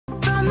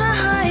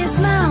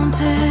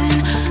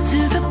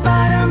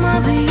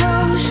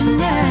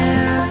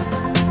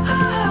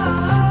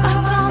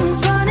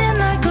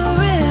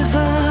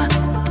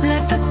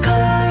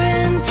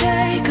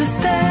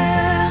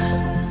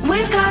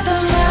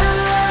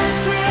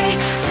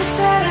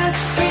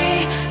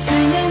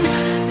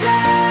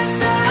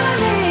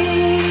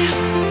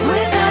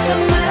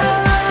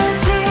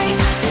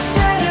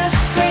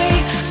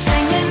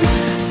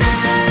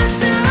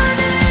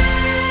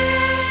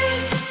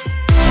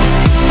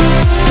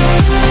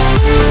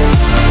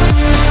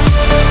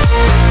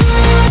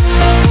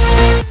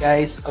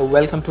guys,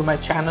 welcome to my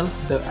channel,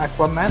 The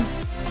Aquaman.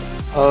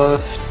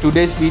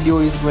 Today's video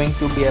is going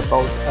to be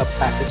about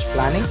passage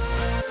planning,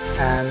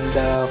 and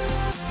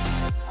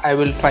I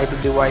will try to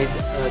divide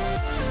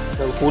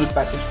the whole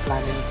passage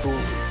plan into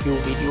few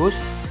videos.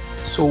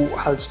 So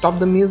I'll stop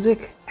the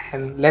music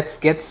and let's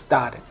get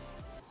started.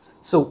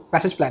 So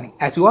passage planning,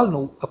 as you all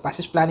know, a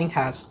passage planning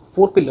has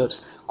four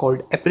pillars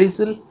called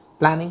appraisal,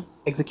 planning,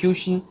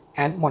 execution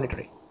and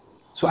monitoring.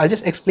 So I'll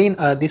just explain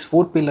these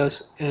four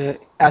pillars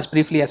as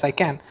briefly as I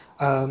can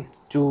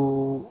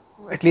to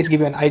at least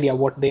give you an idea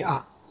what they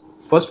are.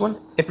 First one,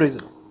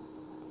 appraisal.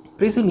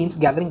 Appraisal means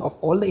gathering of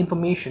all the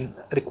information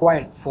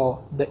required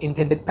for the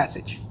intended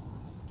passage.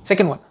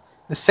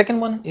 The second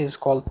one is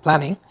called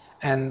planning,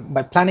 and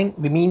by planning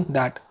we mean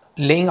that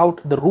laying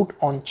out the route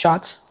on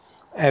charts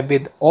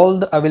with all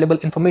the available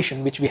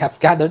information which we have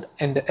gathered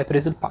in the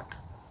appraisal part.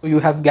 So you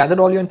have gathered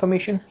all your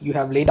information, you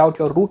have laid out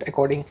your route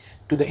according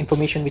to the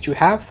information which you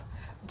have.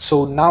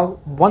 So now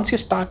once you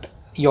start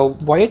your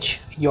voyage,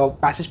 your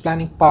passage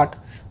planning part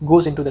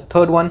goes into the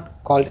third one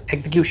called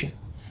execution.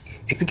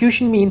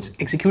 Execution means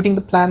executing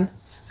the plan,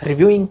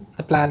 reviewing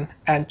the plan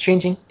and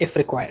changing if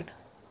required.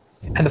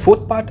 And the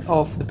fourth part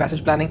of the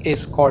passage planning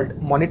is called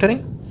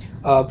monitoring.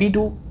 We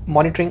do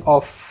monitoring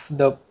of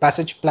the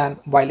passage plan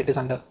while it is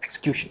under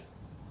execution.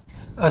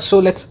 So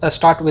let's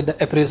start with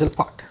the appraisal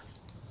part.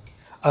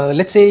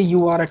 Let's say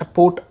you are at a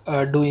port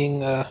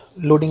doing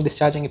loading,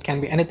 discharging, it can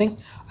be anything,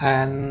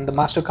 and the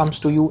master comes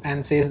to you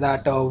and says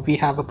that we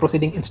have a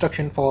proceeding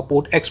instruction for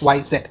port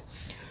XYZ.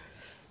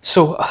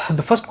 So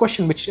the first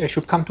question which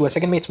should come to a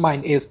second mate's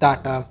mind is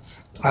that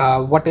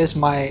what is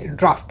my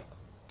draft?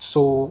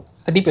 So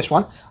the deepest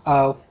one,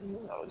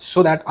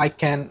 so that I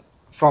can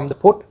from the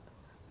port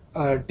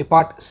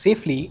depart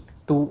safely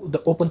to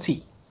the open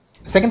sea.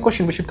 The second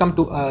question which should come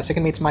to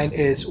second mate's mind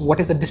is what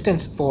is the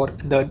distance for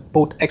the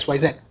port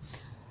XYZ?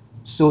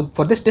 So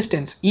for this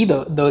distance,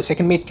 either the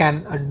second mate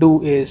can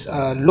do is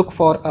look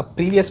for a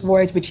previous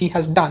voyage which he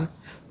has done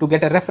to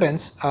get a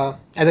reference.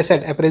 As I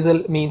said,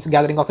 appraisal means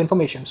gathering of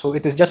information, so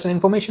it is just an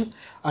information,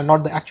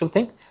 not the actual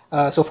thing.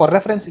 So for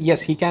reference,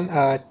 yes, he can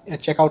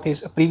check out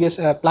his previous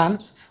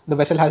plans the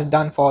vessel has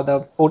done for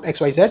the port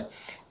XYZ,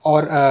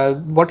 or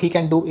what he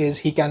can do is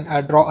he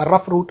can draw a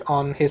rough route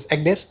on his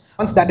EGDIS.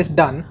 Once that is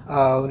done,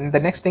 the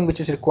next thing which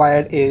is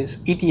required is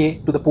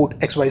ETA to the port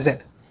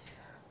XYZ.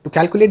 To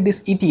calculate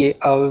this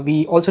ETA,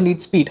 we also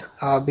need speed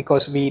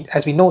because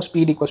as we know,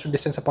 speed equals to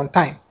distance upon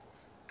time.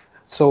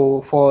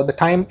 So for the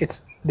time,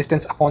 it's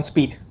distance upon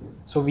speed.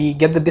 So we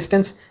get the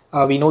distance,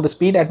 we know the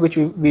speed at which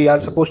we are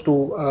supposed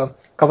to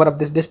cover up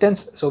this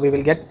distance, so we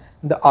will get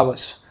the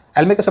hours.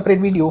 I'll make a separate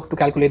video to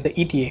calculate the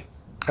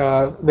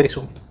ETA very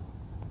soon.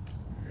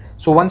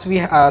 So once we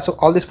so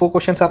all these four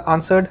questions are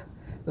answered,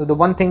 the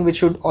one thing which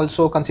should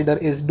also consider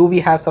is, do we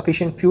have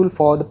sufficient fuel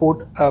for the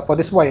port for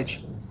this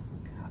voyage?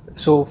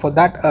 So for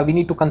that we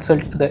need to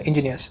consult the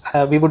engineers.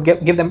 We would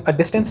give them a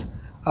distance,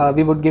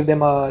 we would give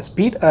them a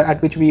speed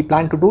at which we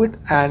plan to do it,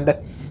 and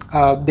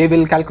they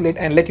will calculate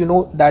and let you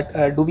know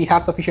that do we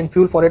have sufficient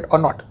fuel for it or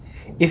not.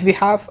 If we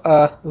have,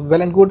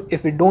 well and good.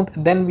 If we don't,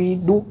 then we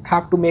do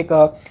have to make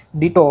a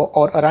detour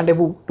or a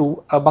rendezvous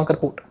to a bunker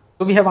port.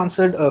 So we have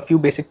answered a few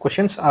basic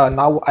questions.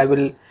 Now I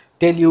will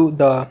tell you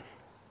the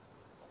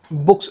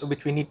books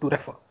which we need to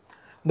refer.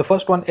 The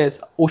first one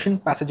is Ocean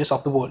Passages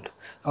of the World,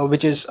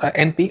 which is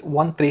NP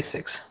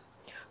 136.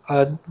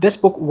 This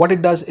book, what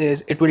it does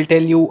is it will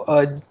tell you,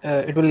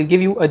 it will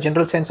give you a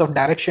general sense of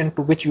direction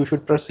to which you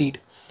should proceed.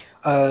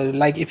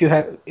 Like if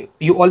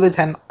you always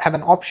have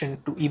an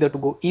option to either to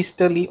go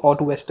easterly or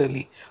to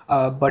westerly,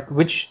 but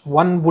which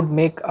one would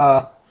make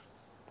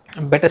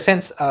better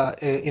sense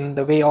in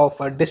the way of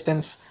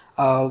distance,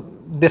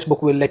 this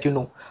book will let you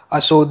know.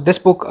 So this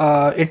book,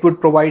 it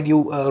would provide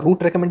you a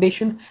route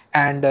recommendation,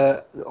 and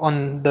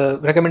on the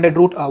recommended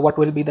route what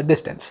will be the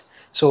distance.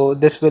 So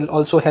this will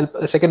also help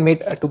a second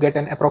mate to get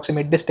an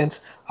approximate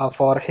distance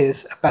for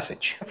his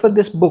passage. For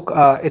this book,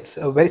 it's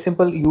very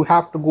simple. You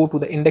have to go to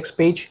the index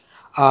page,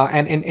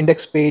 and in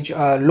index page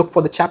look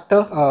for the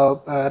chapter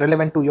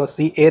relevant to your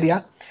sea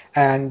area,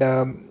 and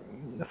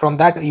from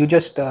that you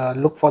just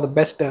look for the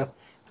best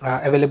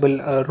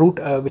available route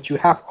which you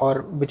have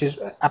or which is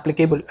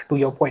applicable to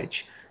your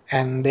voyage,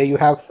 and there you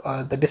have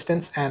the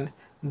distance and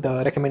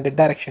the recommended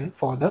direction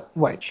for the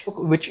voyage.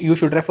 Which you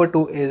should refer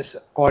to is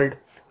called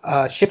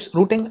Ship's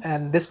Routing,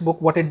 and this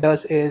book, what it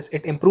does is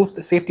it improves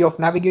the safety of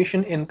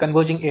navigation in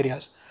converging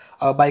areas.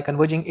 By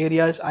converging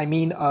areas, I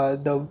mean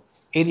the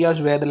areas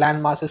where the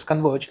land masses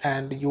converge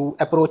and you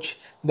approach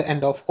the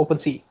end of open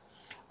sea.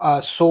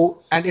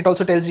 And it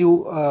also tells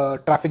you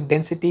traffic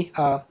density.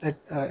 It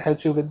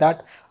helps you with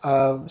that,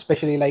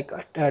 especially like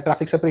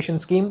traffic separation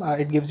scheme.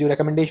 It gives you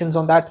recommendations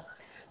on that.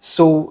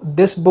 So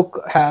this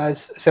book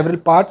has several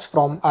parts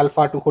from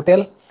alpha to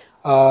hotel,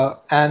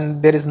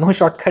 and there is no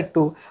shortcut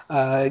to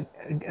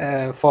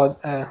for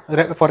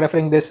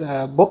referring this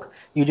book.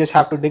 You just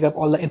have to dig up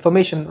all the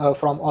information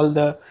from all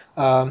the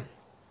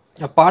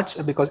parts,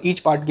 because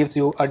each part gives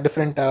you a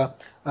different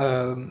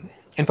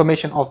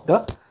information of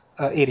the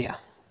area.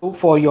 So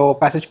for your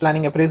passage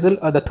planning appraisal,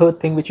 the third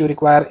thing which you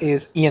require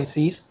is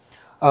ENCs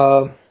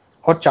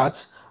or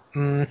charts.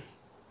 Mm,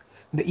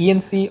 the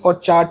ENC or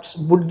charts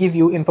would give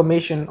you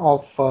information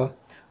of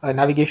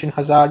navigational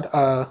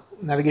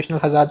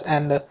hazards,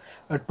 and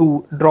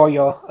to draw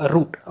your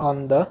route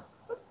on the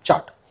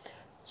chart.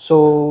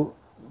 So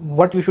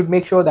what you should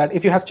make sure that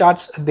if you have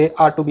charts, they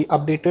are to be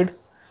updated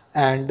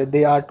and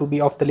they are to be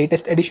of the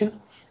latest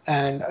edition.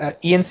 And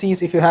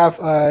ENCs, if you have,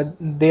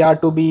 they are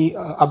to be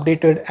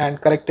updated and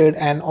corrected,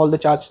 and all the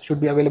charts should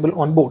be available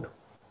on board.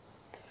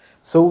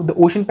 So the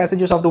ocean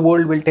passages of the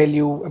world will tell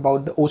you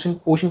about the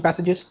ocean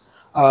passages.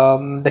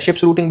 The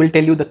ship's routing will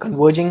tell you the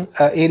converging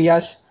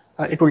areas.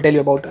 It will tell you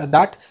about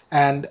that.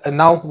 And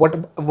now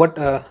what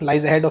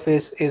lies ahead of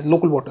is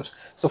local waters.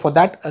 So for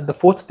that, the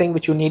fourth thing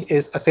which you need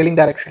is a sailing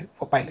direction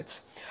for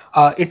pilots.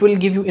 It will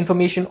give you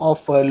information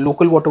of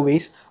local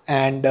waterways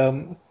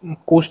and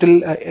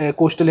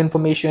coastal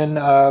information,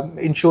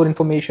 inshore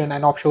information,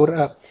 and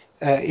offshore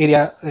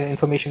area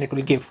information. It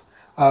will give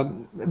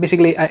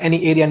basically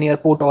any area near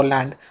port or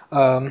land.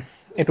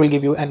 It will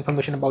give you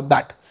information about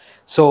that.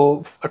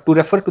 So to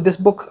refer to this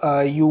book,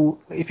 you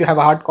if you have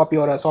a hard copy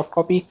or a soft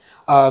copy,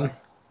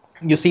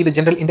 you see the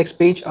general index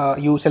page.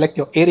 You select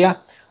your area,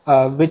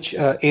 which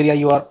area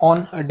you are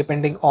on.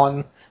 Depending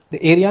on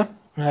the area,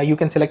 you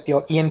can select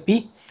your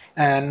ENP,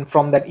 and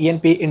from that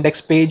ENP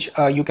index page,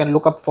 you can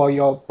look up for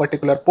your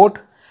particular port,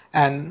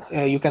 and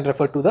you can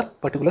refer to the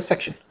particular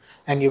section,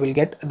 and you will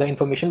get the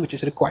information which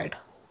is required.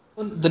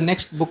 The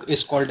next book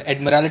is called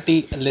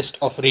Admiralty List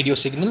of Radio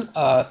Signal.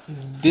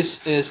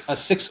 This is a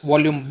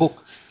 6-volume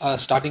book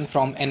starting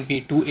from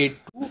NP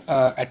 282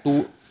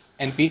 to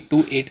NP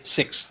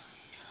 286.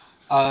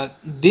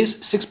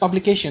 These 6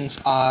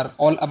 publications are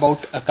all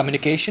about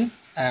communication,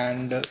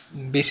 and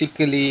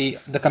basically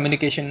the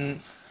communication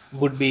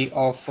would be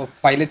of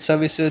pilot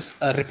services,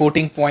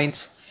 reporting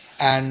points,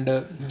 and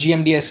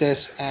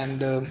GMDSS,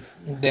 and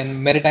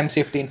then maritime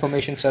safety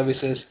information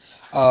services.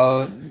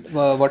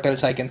 What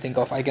else I can think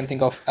of? I can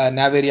think of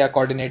nav area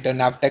coordinator,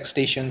 navtech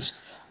stations,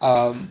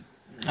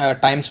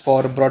 times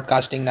for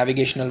broadcasting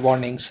navigational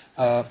warnings,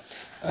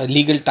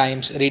 legal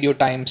times, radio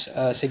times,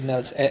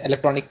 signals,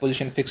 electronic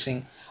position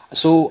fixing.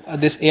 So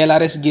this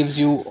ALRS gives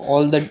you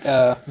all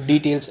the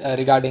details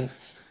regarding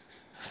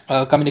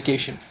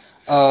communication.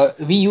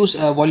 We use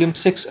volume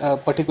 6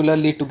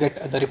 particularly to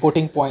get the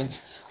reporting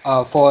points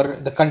for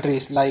the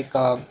countries like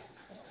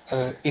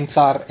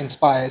INSAR,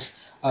 INSPIRES,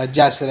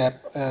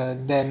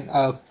 JASREP, then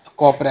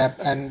COPREP,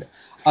 and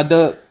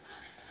other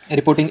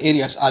reporting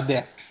areas are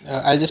there.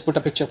 I'll just put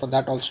a picture for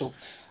that also.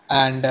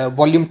 And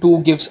volume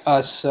 2 gives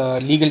us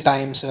legal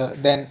times,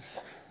 then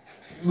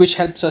which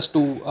helps us to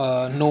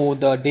know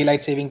the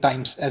daylight saving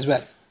times as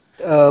well.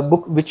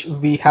 Book which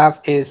we have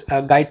is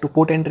a guide to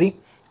port entry.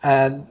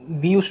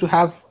 We used to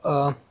have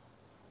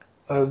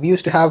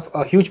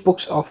huge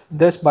books of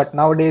this, but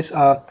nowadays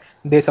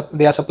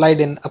they are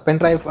supplied in a pen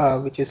drive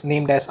which is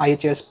named as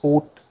IHS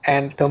Port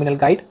and Terminal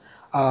Guide,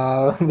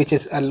 which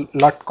is a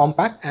lot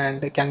compact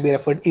and can be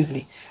referred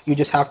easily. You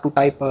just have to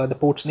type the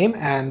port's name,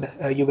 and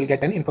you will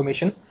get an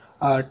information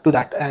to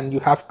that, and you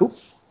have to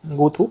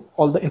go through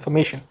all the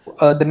information.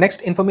 The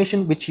next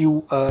information which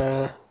you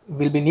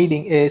will be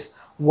needing is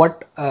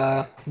what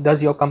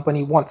does your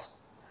company wants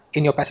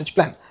in your passage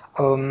plan.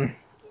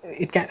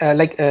 It can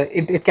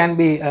it can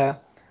be the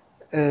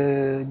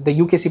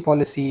UKC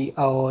policy,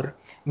 or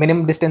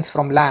minimum distance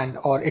from land,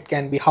 or it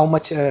can be how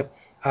much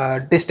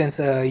distance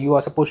you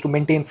are supposed to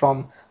maintain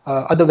from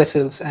other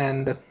vessels.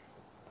 And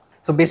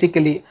so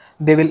basically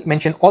they will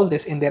mention all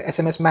this in their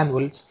SMS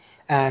manuals,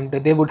 and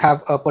they would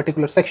have a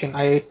particular section.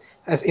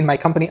 As in my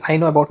company, I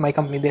know about my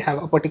company, they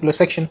have a particular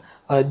section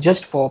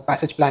just for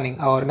passage planning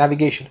or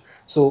navigation.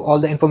 So all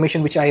the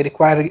information which I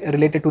require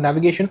related to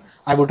navigation,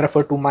 I would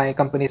refer to my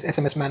company's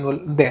SMS manual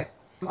there.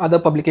 Other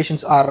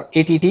publications are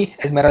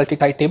ATT, Admiralty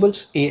Tide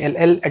Tables,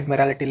 ALL,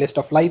 Admiralty List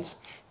of Lights,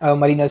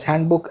 Mariner's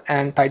Handbook,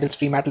 and Tidal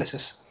Stream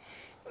Atlases.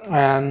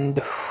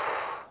 And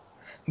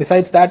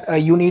besides that,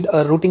 you need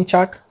a routing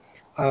chart,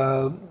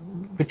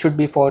 which should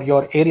be for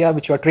your area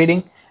which you are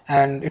trading,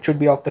 and it should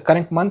be of the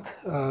current month.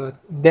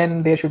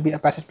 Then there should be a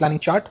passage planning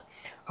chart,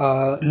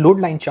 load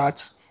line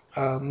charts,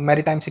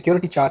 maritime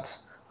security charts,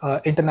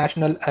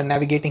 international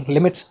navigating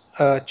limits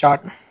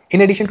chart.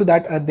 In addition to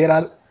that, there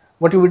are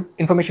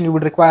information you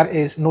would require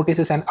is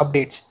notices and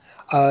updates.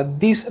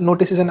 These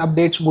notices and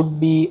updates would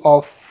be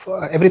of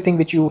everything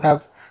which you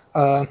have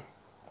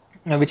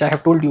which I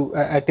have told you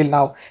till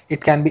now.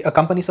 It can be a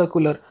company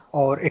circular,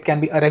 or it can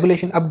be a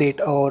regulation update,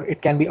 or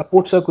it can be a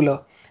port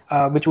circular,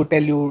 which would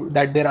tell you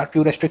that there are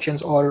few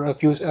restrictions or a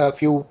few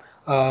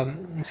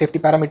safety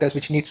parameters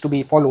which needs to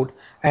be followed.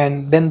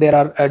 And then there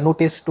are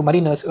notice to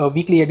mariners,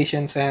 weekly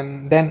editions,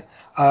 and then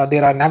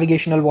there are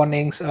navigational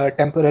warnings,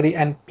 temporary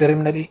and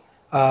preliminary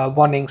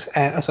warnings,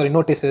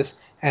 notices,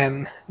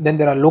 and then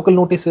there are local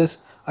notices,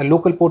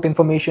 local port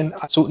information.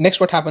 So next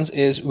what happens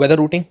is weather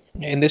routing.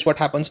 In this, what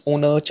happens,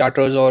 owner,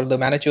 charters, or the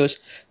managers,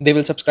 they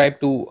will subscribe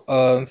to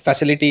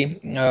facility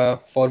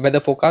for weather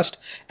forecast,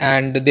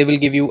 and they will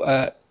give you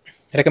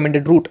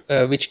recommended route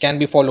which can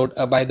be followed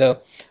by the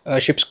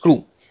ship's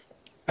crew,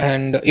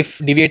 and if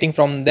deviating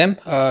from them,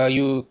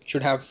 you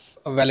should have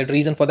a valid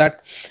reason for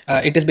that.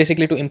 It is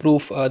basically to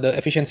improve the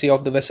efficiency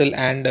of the vessel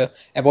and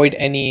avoid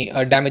any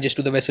damages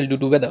to the vessel due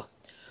to weather.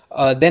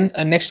 Then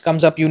next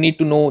comes up, you need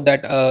to know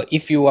that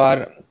if you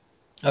are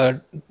uh,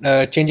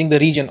 changing the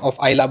region of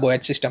ILA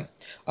voyage system,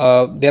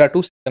 there are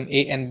two systems,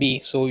 A and B,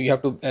 so you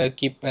have to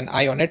keep an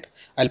eye on it.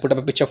 I'll put up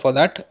a picture for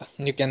that,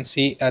 you can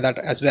see that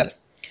as well.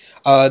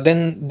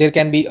 Then there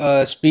can be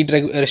a speed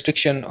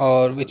restriction,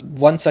 or which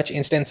one such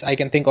instance I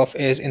can think of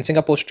is in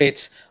Singapore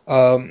Straits.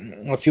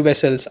 A few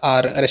vessels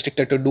are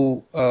restricted to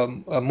do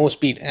more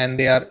speed, and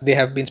they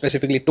have been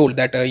specifically told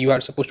that you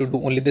are supposed to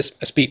do only this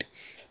speed.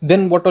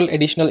 Then what all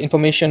additional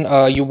information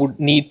you would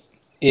need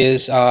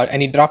is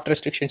any draft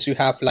restrictions you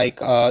have,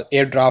 like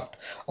air draft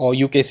or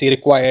UKC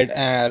required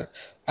air,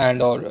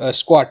 and or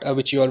squat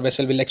which your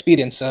vessel will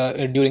experience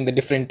during the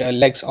different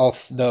legs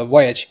of the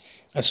voyage.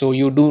 So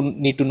you do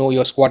need to know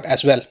your squat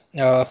as well.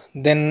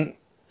 Then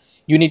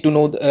you need to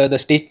know the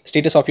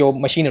status of your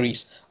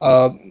machineries.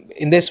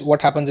 In this,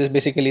 what happens is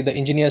basically the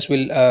engineers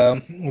will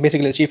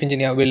basically the chief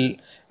engineer will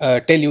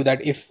tell you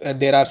that if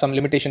there are some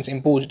limitations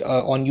imposed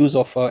on use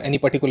of any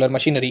particular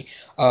machinery,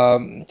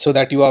 so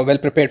that you are well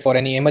prepared for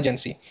any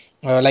emergency.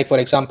 Like for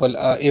example,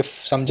 if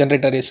some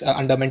generator is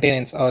under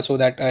maintenance, so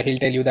that he'll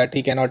tell you that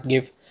he cannot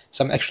give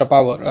some extra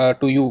power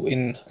to you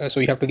in so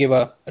you have to give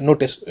a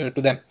notice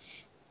to them.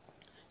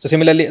 So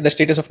similarly, the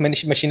status of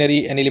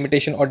machinery, any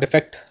limitation or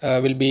defect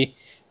will be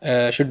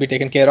should be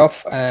taken care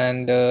of.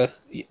 And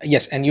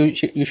yes, and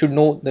you should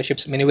know the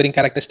ship's maneuvering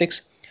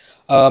characteristics.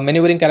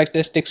 Maneuvering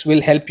characteristics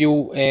will help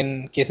you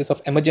in cases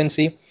of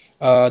emergency.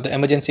 The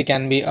emergency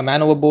can be a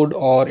man overboard,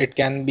 or it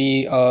can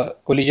be a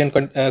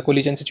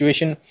collision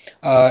situation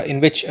in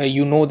which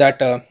you know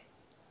that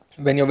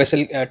when your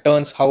vessel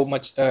turns, how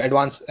much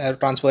advance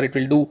transfer it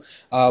will do,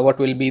 what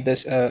will be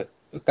this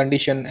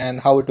condition, and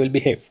how it will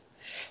behave.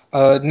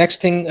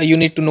 Next thing you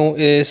need to know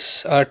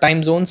is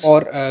time zones,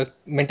 or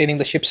maintaining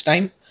the ship's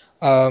time.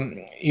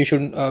 You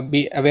should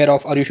be aware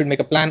of, or you should make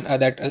a plan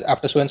that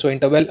after so and so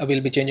interval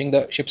we'll be changing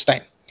the ship's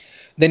time.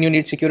 Then you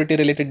need security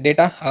related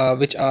data,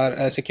 which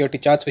are security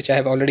charts, which I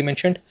have already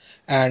mentioned,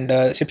 and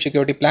ship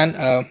security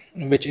plan,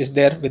 which is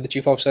there with the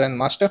chief officer and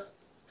master.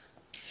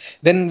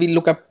 Then we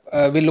look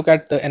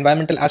at the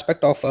environmental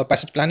aspect of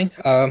passage planning.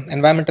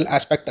 Environmental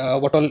aspect,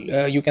 what all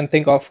you can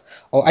think of,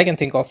 or I can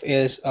think of,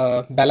 is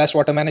ballast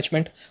water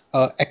management,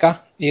 ECA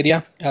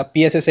area,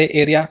 PSSA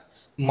area,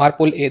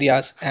 MARPOL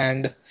areas,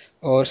 and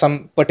or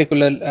some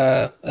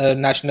particular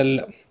national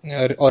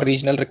or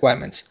regional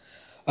requirements.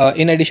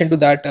 In addition to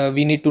that,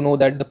 we need to know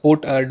that the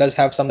port does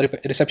have some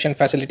reception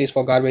facilities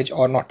for garbage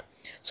or not,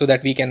 so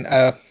that we can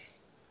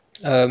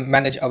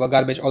manage our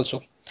garbage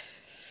also.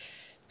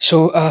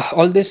 So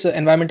all these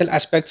environmental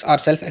aspects are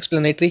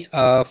self-explanatory.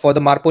 For the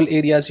MARPOL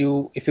areas,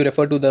 if you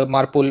refer to the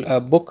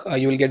MARPOL book,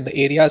 you will get the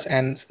areas,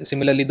 and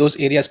similarly those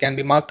areas can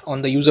be marked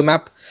on the user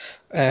map.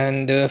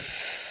 And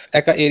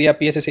ECA area,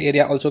 PSSA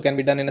area also can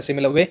be done in a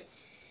similar way.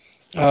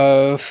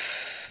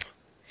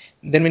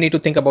 Then we need to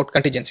think about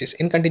contingencies.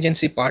 In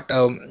contingency part,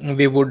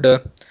 we would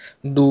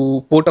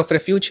do port of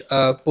refuge.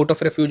 Port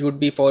of refuge would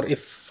be for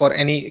if for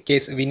any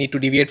case we need to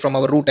deviate from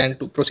our route and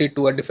to proceed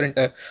to a different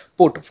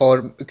port.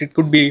 For it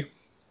could be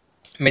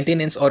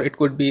maintenance, or it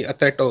could be a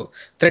threat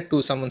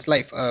to someone's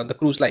life, the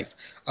crew's life.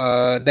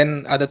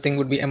 Then other thing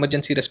would be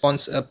emergency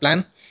response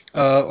plan.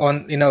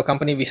 In our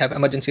company, we have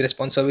emergency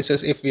response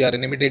services. If we are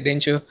in immediate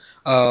danger,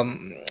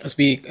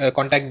 we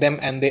contact them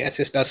and they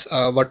assist us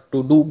what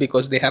to do,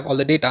 because they have all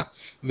the data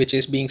which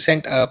is being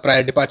sent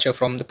prior departure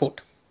from the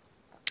port.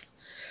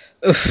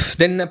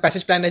 Then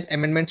passage plan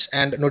amendments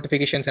and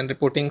notifications and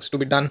reportings to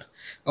be done.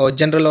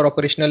 General or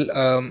operational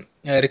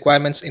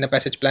requirements in a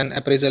passage plan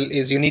appraisal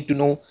is you need to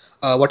know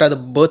what are the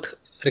berth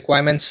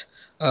requirements,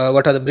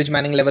 what are the bridge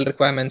manning level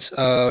requirements,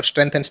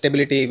 strength and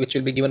stability which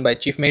will be given by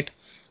chief mate,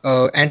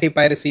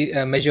 anti-piracy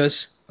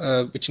measures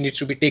which needs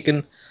to be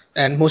taken,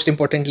 and most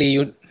importantly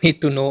you need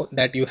to know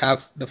that you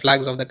have the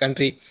flags of the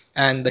country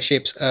and the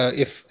shapes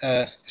if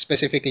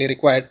specifically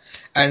required,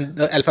 and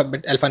the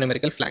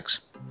alphanumerical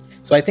flags.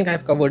 So I think I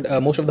have covered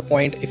most of the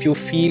point. If you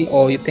feel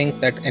or you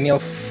think that any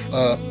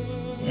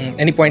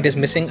point is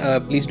missing,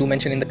 please do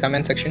mention in the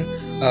comment section.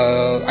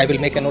 I will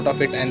make a note of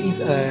it, and please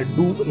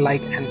do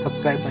like and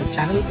subscribe my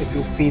channel if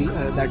you feel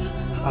that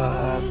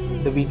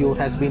the video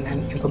has been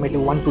an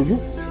informative one to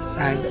you,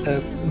 and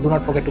do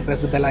not forget to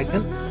press the bell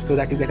icon so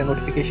that you get a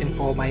notification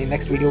for my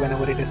next video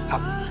whenever it is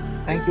up.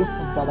 Thank you.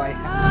 Bye bye.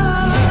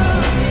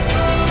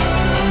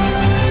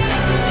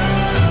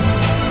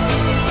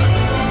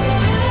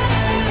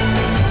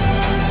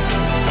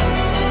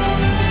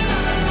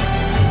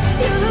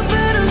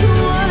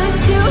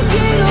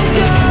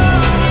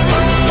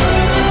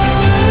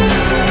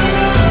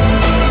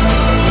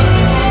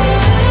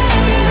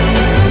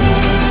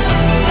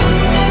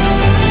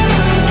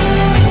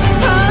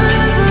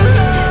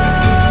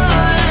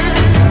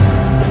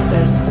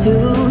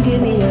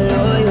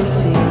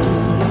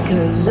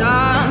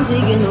 I'm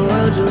taking the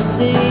world, you'll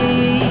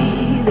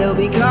see. There'll be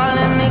be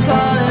calling